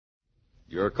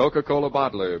Your Coca-Cola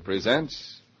bottler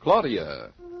presents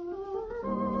Claudia.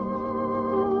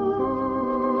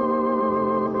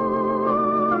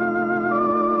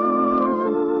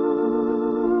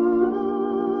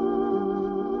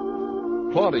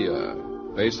 Claudia,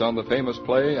 based on the famous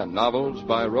play and novels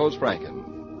by Rose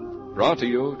Franken. Brought to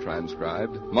you,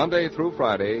 transcribed, Monday through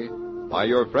Friday, by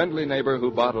your friendly neighbor who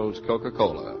bottles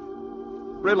Coca-Cola.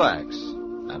 Relax,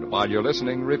 and while you're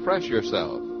listening, refresh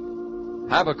yourself.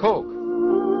 Have a Coke.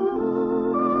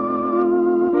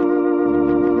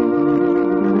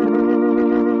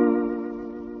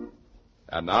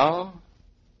 And now,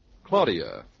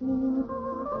 Claudia.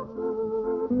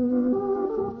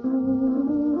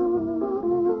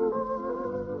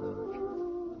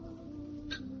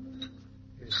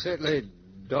 You certainly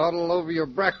dawdle over your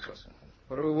breakfast.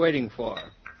 What are we waiting for?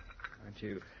 Aren't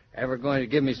you ever going to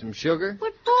give me some sugar?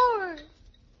 What for?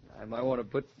 I might want to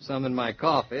put some in my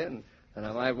coffee, and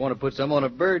I might want to put some on a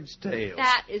bird's tail.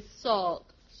 That is salt.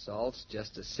 Salt's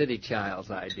just a city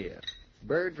child's idea.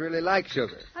 Birds really like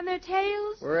sugar. On their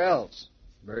tails? Where else?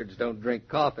 Birds don't drink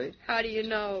coffee. How do you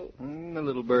know? The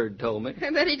little bird told me.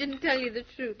 I bet he didn't tell you the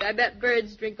truth. I bet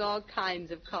birds drink all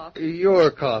kinds of coffee.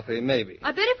 Your coffee, maybe.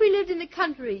 I bet if we lived in the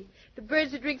country, the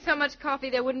birds would drink so much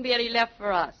coffee there wouldn't be any left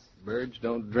for us. Birds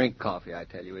don't drink coffee, I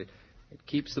tell you. It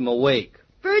keeps them awake.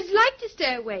 Birds like to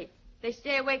stay awake. They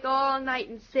stay awake all night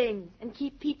and sing and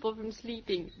keep people from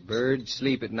sleeping. Birds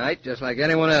sleep at night just like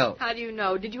anyone else. How do you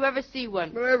know? Did you ever see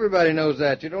one? Well, everybody knows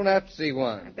that. You don't have to see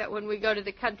one. I bet when we go to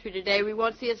the country today, we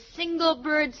won't see a single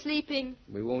bird sleeping.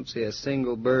 We won't see a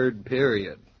single bird,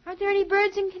 period. Aren't there any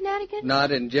birds in Connecticut?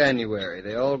 Not in January.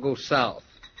 They all go south.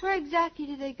 Where exactly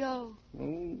do they go?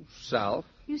 Oh, south.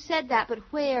 You said that, but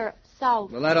where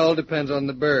south? Well, that all depends on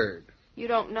the bird. You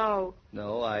don't know.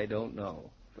 No, I don't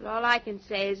know. But all I can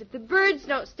say is if the birds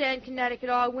don't stay in Connecticut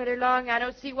all winter long, I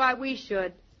don't see why we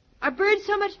should. Are birds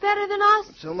so much better than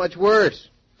us? So much worse.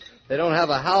 They don't have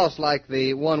a house like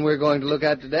the one we're going to look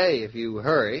at today, if you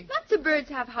hurry. Lots of birds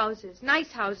have houses.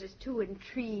 Nice houses, too, and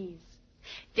trees.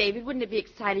 David, wouldn't it be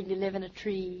exciting to live in a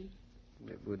tree?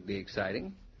 It would be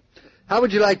exciting. How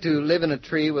would you like to live in a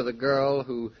tree with a girl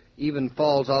who even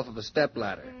falls off of a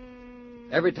stepladder?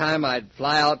 Every time I'd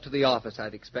fly out to the office,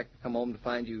 I'd expect to come home to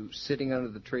find you sitting under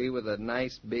the tree with a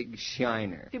nice big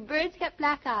shiner. Do birds get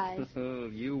black eyes? Oh,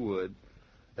 you would.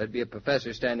 There'd be a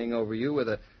professor standing over you with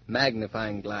a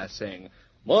magnifying glass saying,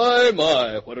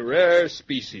 My, what a rare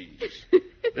species.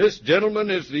 This gentleman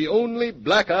is the only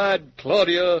black-eyed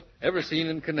Claudia ever seen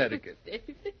in Connecticut.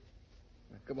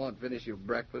 Now, come on, finish your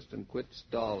breakfast and quit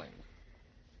stalling.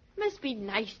 It must be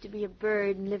nice to be a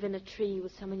bird and live in a tree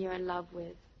with someone you're in love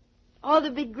with. All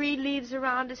the big green leaves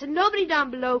around us, and nobody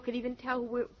down below could even tell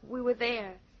we were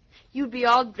there. You'd be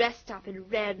all dressed up in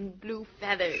red and blue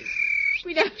feathers.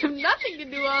 We'd have nothing to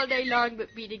do all day long but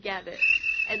be together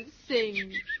and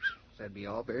sing. That'd be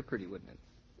all very pretty, wouldn't it?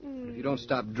 If you don't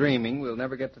stop dreaming, we'll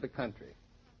never get to the country.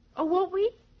 Oh, won't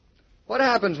we? What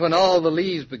happens when all the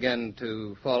leaves begin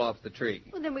to fall off the tree?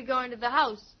 Well, then we go into the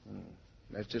house.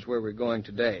 That's just where we're going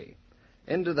today.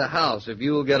 Into the house, if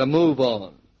you'll get a move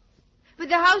on. But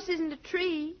the house isn't a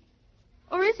tree.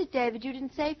 Or is it, David? You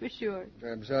didn't say for sure.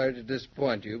 I'm sorry to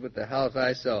disappoint you, but the house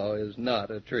I saw is not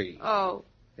a tree. Oh,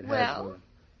 It well.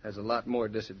 has a lot more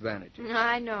disadvantages.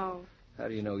 I know. How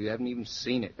do you know? You haven't even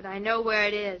seen it. But I know where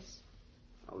it is.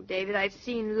 Oh, David, I've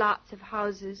seen lots of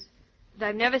houses. But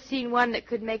I've never seen one that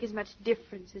could make as much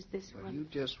difference as this Well, one. you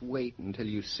just wait until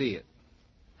you see it.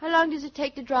 How long does it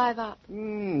take to drive up? A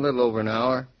little over an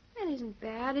hour. That isn't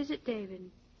bad, is it, David?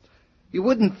 You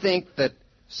wouldn't think that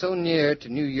so near to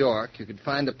New York you could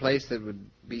find a place that would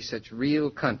be such real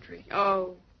country.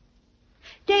 Oh.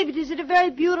 David, is it a very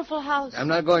beautiful house? I'm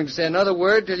not going to say another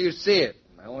word till you see it.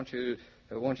 I want you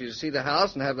to see the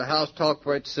house and have the house talk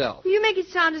for itself. You make it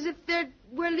sound as if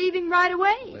we're leaving right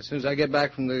away. As soon as I get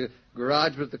back from the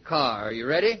garage with the car. Are you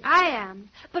ready? I am.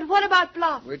 But what about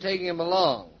Bluff? We're taking him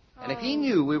along. And if he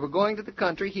knew we were going to the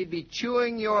country, he'd be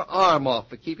chewing your arm off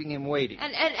for keeping him waiting.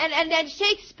 And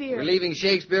Shakespeare. We're leaving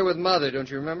Shakespeare with Mother, don't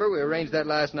you remember? We arranged that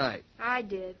last night. I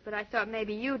did, but I thought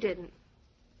maybe you didn't.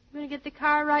 You going to get the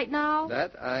car right now?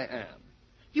 That I am.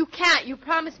 You can't. You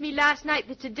promised me last night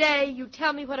that today you'd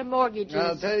tell me what a mortgage is.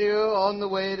 I'll tell you on the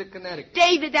way to Connecticut.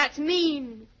 David, that's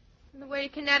mean. On the way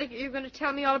to Connecticut, you're going to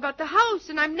tell me all about the house,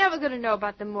 and I'm never going to know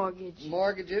about the mortgage.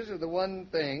 Mortgages are the one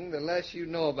thing. The less you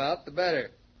know about, the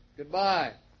better.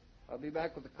 Goodbye. I'll be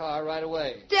back with the car right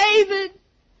away. David!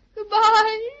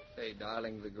 Goodbye. Say,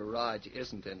 darling, the garage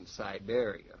isn't in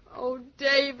Siberia. Oh,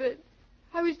 David.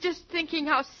 I was just thinking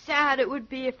how sad it would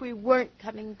be if we weren't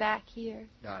coming back here.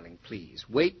 Darling, please,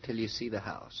 wait till you see the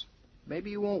house.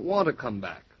 Maybe you won't want to come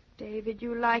back. David,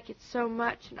 you like it so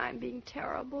much, and I'm being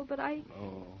terrible, but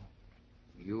Oh,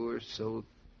 you're so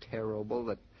terrible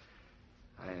that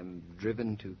I am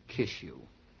driven to kiss you.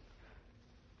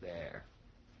 There.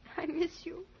 I miss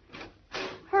you.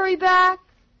 Hurry back.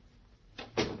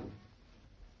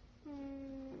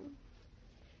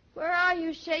 Where are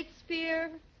you,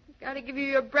 Shakespeare? We've got to give you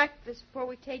your breakfast before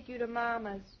we take you to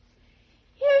Mama's.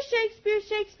 Here, Shakespeare,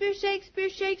 Shakespeare, Shakespeare,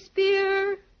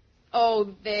 Shakespeare.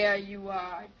 Oh, there you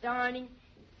are, darning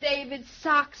David's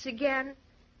socks again.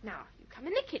 Now, you come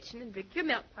in the kitchen and drink your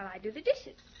milk while I do the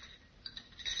dishes.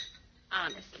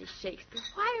 Honestly, Shakespeare,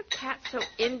 why are cats so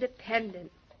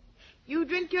independent? You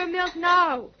drink your milk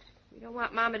now. We don't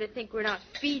want Mama to think we're not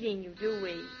feeding you, do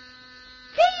we?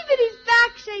 David is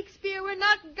back, Shakespeare. We're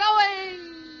not going.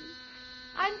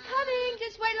 I'm coming.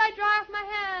 Just wait till I dry off my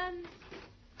hands.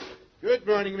 Good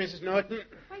morning, Mrs. Norton.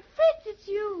 Why, Fritz, it's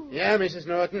you. Yeah, Mrs.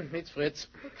 Norton, it's Fritz.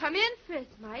 Well, come in,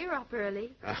 Fritz. My, you're up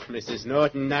early. Ah, Mrs.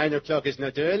 Norton, 9 o'clock is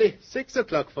not early. 6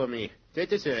 o'clock for me.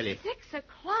 That is early. 6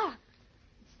 o'clock.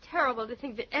 It's terrible to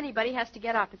think that anybody has to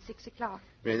get up at 6 o'clock.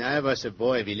 When I was a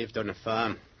boy, we lived on a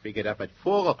farm. We get up at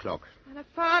 4 o'clock. On a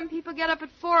farm, people get up at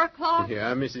 4 o'clock.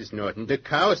 Yeah, Mrs. Norton. The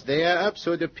cows, they are up,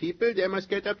 so the people, they must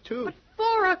get up too. But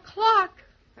 4 o'clock?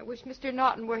 I wish Mr.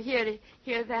 Norton were here to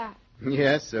hear that.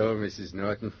 Yes, so, Mrs.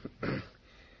 Norton.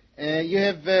 You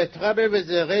have trouble with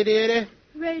the radiator?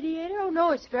 Radiator? Oh,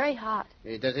 no, it's very hot.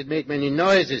 Does it make many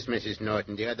noises, Mrs.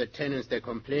 Norton? The other tenants, they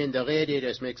complain the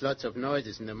radiators makes lots of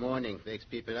noises in the morning. Wakes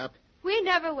people up. We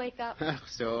never wake up.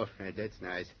 So, that's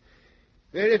nice.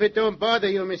 Well, if it don't bother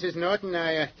you, Mrs. Norton,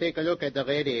 I take a look at the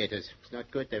radiators. It's not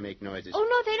good they make noises. Oh,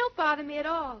 no, they don't bother me at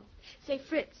all. Say,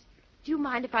 Fritz, do you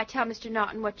mind if I tell Mr.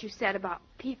 Norton what you said about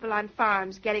people on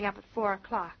farms getting up at 4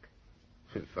 o'clock?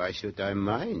 Why should I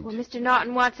mind? Well, Mr.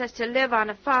 Norton wants us to live on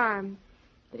a farm.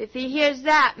 But if he hears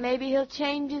that, maybe he'll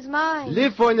change his mind.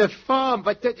 Live on a farm?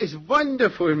 But that is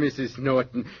wonderful, Mrs.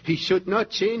 Norton. He should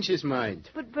not change his mind.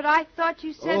 But I thought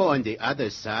you said... Oh, on the other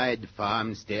side,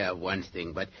 farms, they are one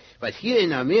thing. But here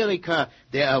in America,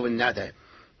 they are another.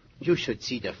 You should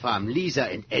see the farm Lisa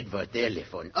and Edward, they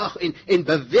live on. Oh, in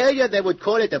Bavaria, they would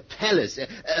call it a palace.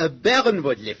 A baron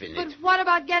would live in it. But what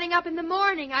about getting up in the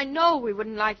morning? I know we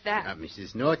wouldn't like that. Ah,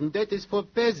 Mrs. Norton, that is for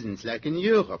peasants, like in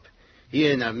Europe.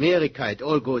 Here in America, it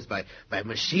all goes by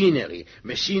machinery.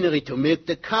 Machinery to milk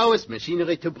the cows,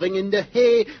 machinery to bring in the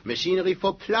hay, machinery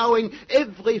for plowing,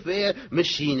 everywhere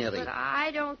machinery. But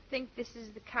I don't think this is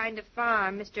the kind of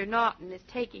farm Mr. Norton is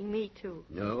taking me to.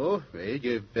 No? Well,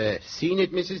 you've seen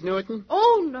it, Mrs. Norton?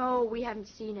 Oh, no, we haven't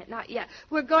seen it, not yet.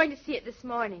 We're going to see it this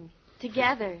morning,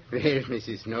 together. Well,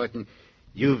 Mrs. Norton,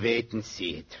 you wait and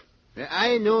see it.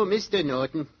 I know Mr.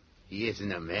 Norton. He is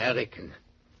an American.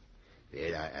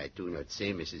 Well, I do not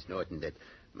say, Mrs. Norton, that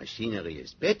machinery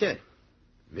is better.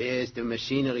 Where is the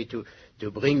machinery to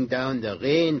bring down the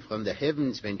rain from the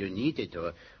heavens when you need it,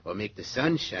 or make the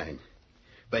sun shine?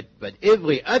 But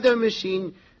every other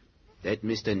machine that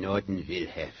Mr. Norton will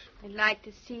have. I'd like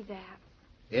to see that.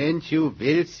 And you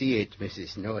will see it,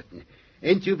 Mrs. Norton.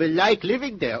 And you will like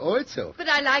living there also. But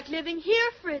I like living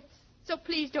here, Fritz. So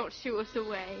please don't shoo us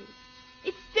away.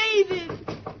 It's David.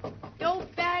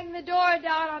 Don't bang the door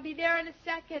down. I'll be there in a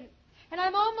second. And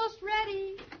I'm almost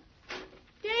ready.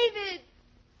 David.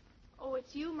 Oh,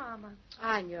 it's you, Mama.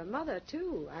 I'm your mother,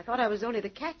 too. I thought I was only the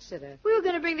cat sitter. We were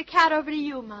going to bring the cat over to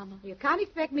you, Mama. You can't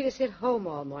expect me to sit home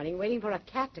all morning waiting for a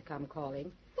cat to come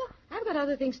calling. I've got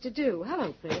other things to do.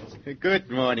 Hello, Fritz.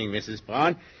 Good morning, Mrs.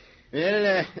 Brown.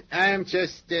 Well, I'm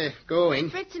just going.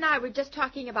 Fritz and I were just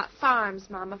talking about farms,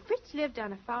 Mama. Fritz lived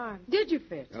on a farm. Did you,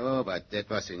 Fritz? Oh, but that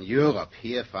was in Europe.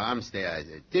 Here, farms, they are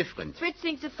different. Fritz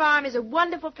thinks a farm is a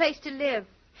wonderful place to live.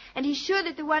 And he's sure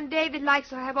that the one David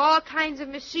likes will have all kinds of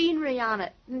machinery on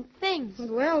it and things.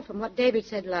 Well, from what David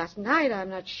said last night, I'm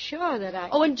not sure that I...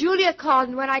 Oh, and Julia called,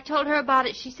 and when I told her about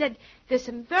it, she said there's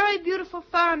some very beautiful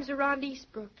farms around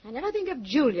Eastbrook. I never think of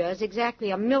Julia as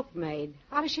exactly a milkmaid.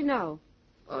 How does she know?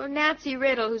 Oh, Nancy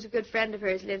Riddle, who's a good friend of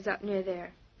hers, lives up near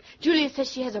there. Julia says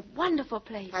she has a wonderful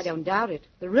place. I don't doubt it.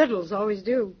 The Riddles always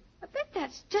do. I bet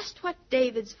that's just what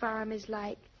David's farm is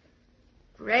like.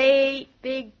 Great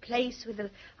big place with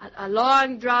a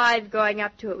long drive going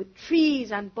up to it with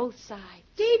trees on both sides.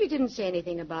 David didn't say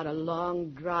anything about a long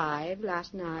drive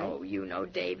last night. Oh, you know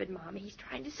David, Mama. He's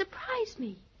trying to surprise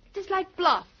me. Just like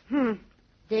bluff.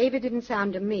 David didn't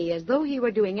sound to me as though he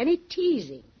were doing any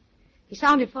teasing. He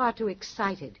sounded far too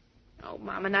excited. Oh,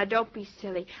 Mama, now don't be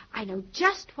silly. I know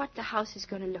just what the house is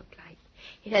going to look like.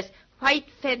 It has white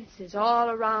fences all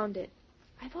around it.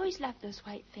 I've always loved those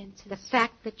white fences. The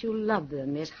fact that you love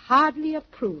them is hardly a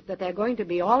proof that they're going to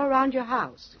be all around your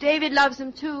house. David loves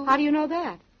them, too. How do you know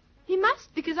that? He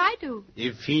must, because I do.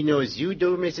 If he knows you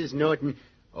do, Mrs. Norton,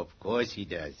 of course he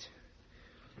does.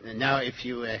 Now, if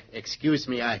you excuse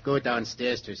me, I go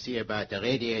downstairs to see about the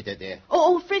radiator there.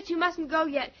 Oh, Fritz, you mustn't go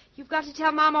yet. You've got to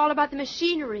tell Mom all about the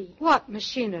machinery. What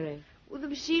machinery? Well, the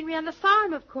machinery on the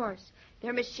farm, of course.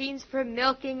 They're machines for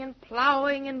milking and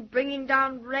plowing and bringing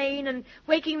down rain and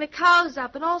waking the cows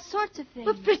up and all sorts of things.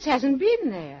 But Fritz hasn't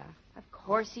been there. Of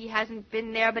course he hasn't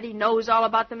been there, but he knows all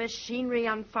about the machinery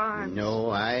on farms. No,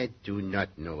 I do not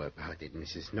know about it,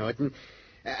 Mrs. Norton.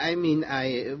 I mean,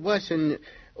 I was an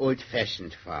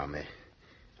old-fashioned farmer.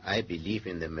 I believe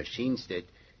in the machines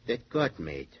that God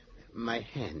made, my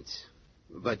hands.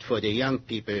 But for the young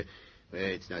people, well,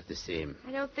 it's not the same.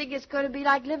 I don't think it's going to be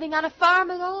like living on a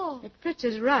farm at all. If Fritz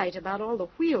is right about all the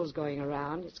wheels going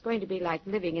around, it's going to be like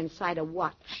living inside a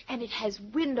watch. And it has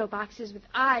window boxes with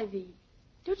ivy.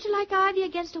 Don't you like ivy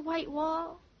against a white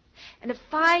wall? And a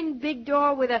fine big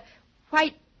door with a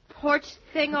white porch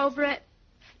thing over it.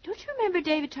 Don't you remember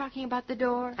David talking about the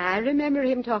door? I remember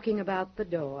him talking about the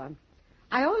door.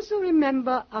 I also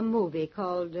remember a movie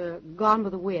called Gone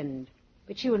with the Wind,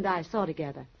 which you and I saw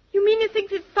together. You mean you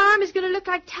think the farm is going to look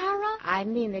like Tara? I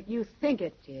mean that you think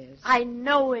it is. I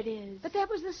know it is. But that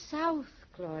was the South,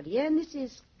 Claudia, and this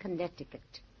is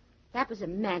Connecticut. That was a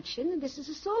mansion, and this is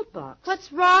a salt box.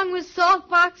 What's wrong with salt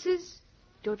boxes?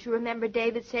 Don't you remember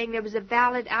David saying there was a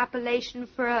valid appellation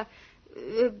for a...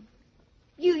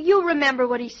 You remember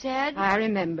what he said? I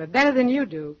remember. Better than you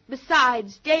do.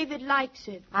 Besides, David likes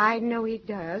it. I know he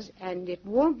does, and it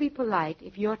won't be polite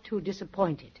if you're too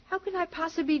disappointed. How can I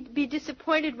possibly be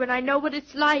disappointed when I know what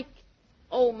it's like?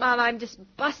 Oh, Mom, I'm just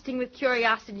busting with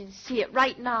curiosity to see it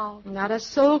right now. Not a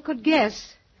soul could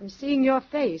guess from seeing your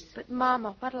face. But,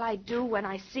 Mama, what'll I do when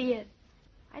I see it?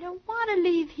 I don't want to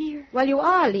leave here. Well, you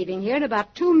are leaving here in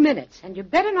about 2 minutes, and you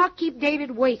better not keep David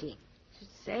waiting.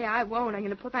 Say I won't. I'm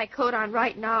going to put my coat on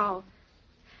right now.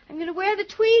 I'm going to wear the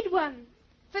tweed one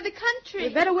for the country.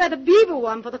 You better wear the beaver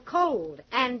one for the cold.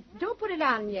 And don't put it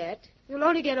on yet. You'll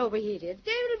only get overheated.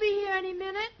 David will be here any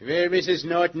minute. Well, Mrs.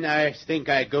 Norton, I think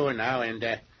I go now, and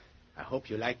I hope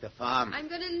you like the farm. I'm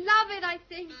going to love it, I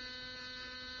think.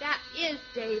 That is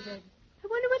David. I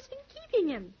wonder what's been keeping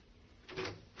him.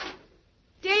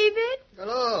 David?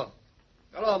 Hello.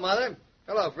 Hello, Mother.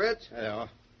 Hello, Fritz. Hello.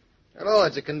 Hello,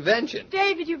 it's a convention.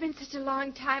 David, you've been such a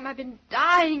long time. I've been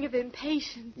dying of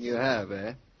impatience. You have,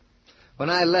 eh? When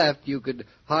I left, you could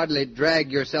hardly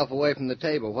drag yourself away from the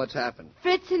table. What's happened?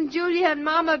 Fritz and Julia and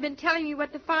Mama have been telling me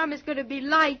what the farm is going to be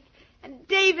like. And,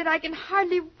 David, I can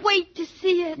hardly wait to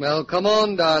see it. Well, come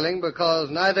on, darling, because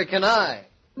neither can I.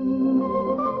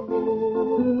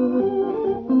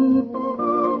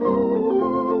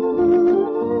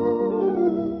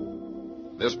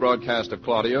 This broadcast of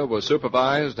Claudia was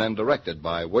supervised and directed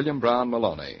by William Brown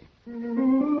Maloney.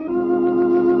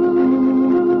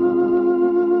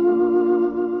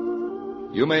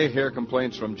 You may hear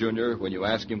complaints from Junior when you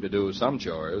ask him to do some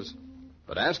chores,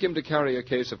 but ask him to carry a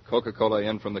case of Coca-Cola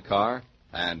in from the car,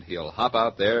 and he'll hop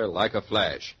out there like a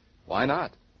flash. Why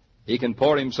not? He can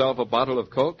pour himself a bottle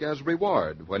of Coke as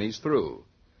reward when he's through.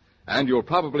 And you'll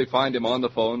probably find him on the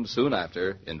phone soon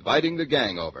after, inviting the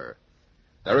gang over.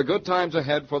 There are good times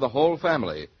ahead for the whole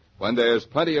family when there's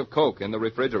plenty of Coke in the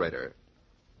refrigerator.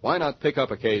 Why not pick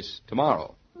up a case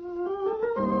tomorrow?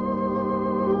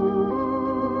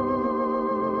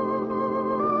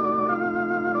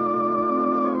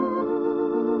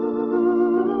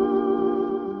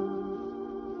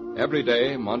 Every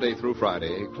day, Monday through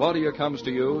Friday, Claudia comes to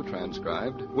you,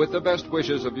 transcribed, with the best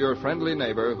wishes of your friendly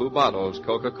neighbor who bottles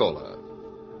Coca-Cola.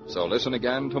 So listen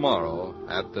again tomorrow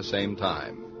at the same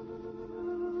time.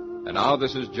 And now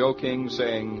this is Joe King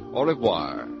saying au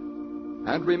revoir.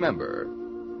 And remember,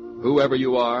 whoever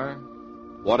you are,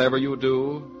 whatever you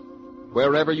do,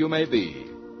 wherever you may be,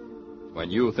 when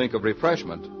you think of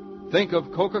refreshment, think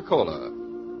of Coca-Cola.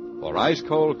 For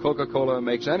ice-cold Coca-Cola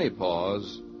makes any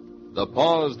pause the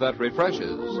pause that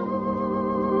refreshes.